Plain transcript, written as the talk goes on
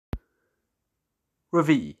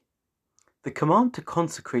Revi'i. The command to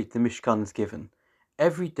consecrate the Mishkan is given.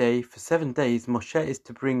 Every day for 7 days Moshe is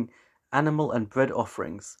to bring animal and bread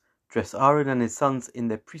offerings, dress Aaron and his sons in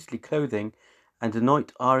their priestly clothing, and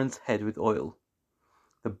anoint Aaron's head with oil.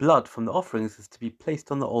 The blood from the offerings is to be placed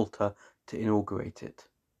on the altar to inaugurate it.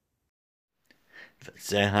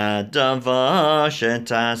 וזה הדבר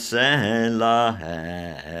שתעשה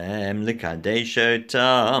להם, לקדש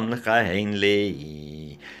אותם, לכהן לי.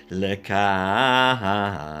 לקח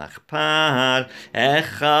פר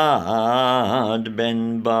אחד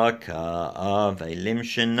בן בקר, ואלים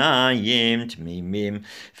שניים תמימים,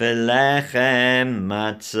 ולחם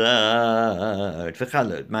מצות,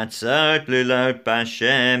 וחלות מצות בלולות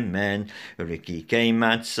בשמן, ורקיקי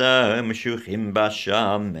מצות משוחים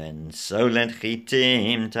בשמן, סולת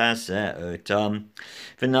חיטים תעשה אותם.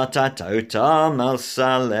 ונתת אותם על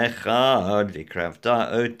סל אחד, והקרבת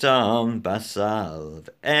אותם בסל,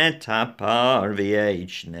 ואת הפר ואת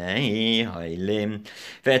שני העלים,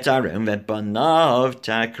 ואת ארון ואת בניו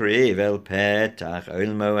תקריב אל פתח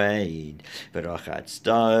אוהל מועד, ורחצת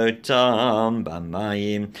אותם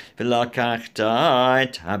במים, ולקחת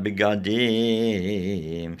את הבגדים,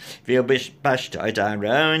 והלבשת את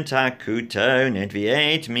ארון את הכותונת,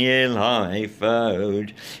 ואת מעיל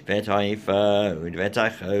האפוד, ואת האפוד, ואת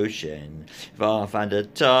החושן,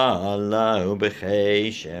 ועבדת לו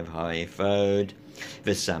בחשב האפוד.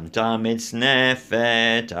 ושמת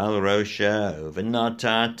מצנפת על ראשו,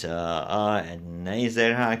 ונתת את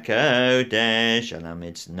נזר הקודש על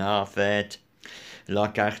המצנפת.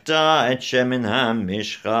 לקחת את שמן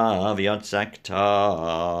המשחה ויצקת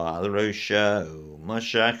על ראשו,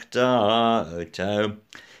 משכת אותו,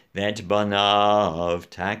 ואת בניו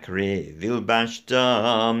תקריב,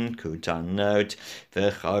 והלבשתם כותנות,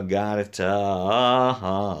 וחגרת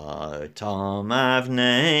אותם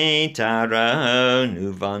אבני אהרון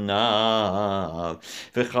ובניו,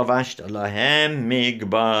 וחבשת להם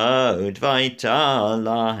מגבעות, והייתה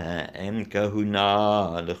להם כהונה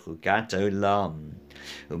לחוקת עולם,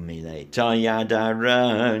 ומילאת יד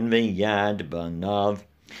אהרון ויד בניו.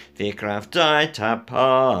 והקרבת את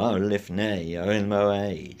הפר לפני אוהל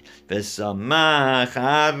מועד, ושמח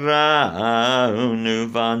אהרון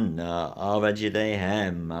ובניו את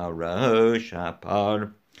ידיהם על ראש הפר.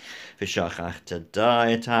 ושכחת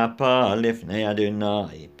את הפר לפני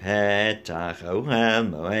אדוני פתח אוהל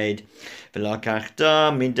מועד, ולקחת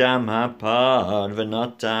מדם הפר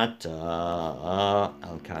ונתת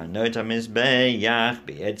על קרנות המזבח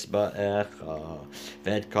באצבעך,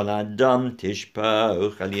 ואת כל הדם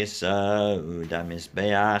תשפוך על יסוד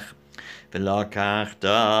המזבח. ולקחת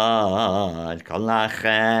את כל החלב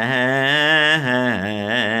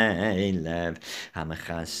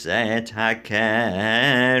המכסה את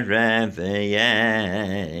הקרב,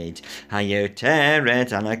 ואת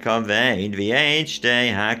היותרת על הכבד, ואת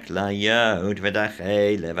שתי הכליות ואת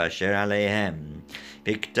החלב אשר עליהם,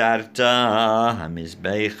 והקטרת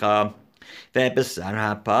המזבחה. ובשר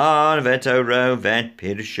הפר ותורו ואת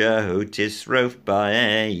פרשו תשרוף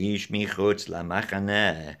באש מחוץ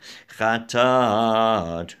למחנה,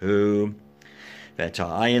 חטאת הוא. ואת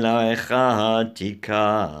העילה אחד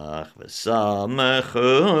תיקח,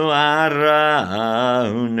 וסמכו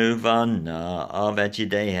אהרון ובניו את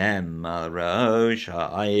ידיהם על ראש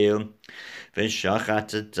העיל.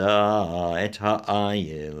 ושחטת את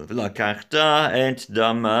העיל, ולקחת את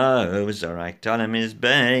דמו, וזרקת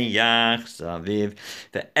למזבח סביב,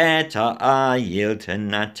 ואת העיל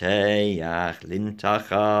תנתח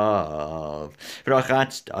לנתחיו,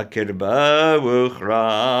 ורחצת קרבו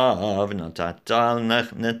וכרב, נתת על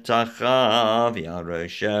נתחיו על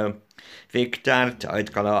ראשו. והקטרת את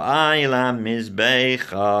כל העיל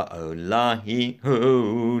המזבח העולהי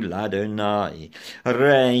הוא לאדוני,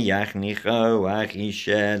 ריח ניחוח איש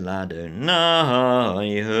אל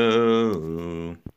אדוני הוא.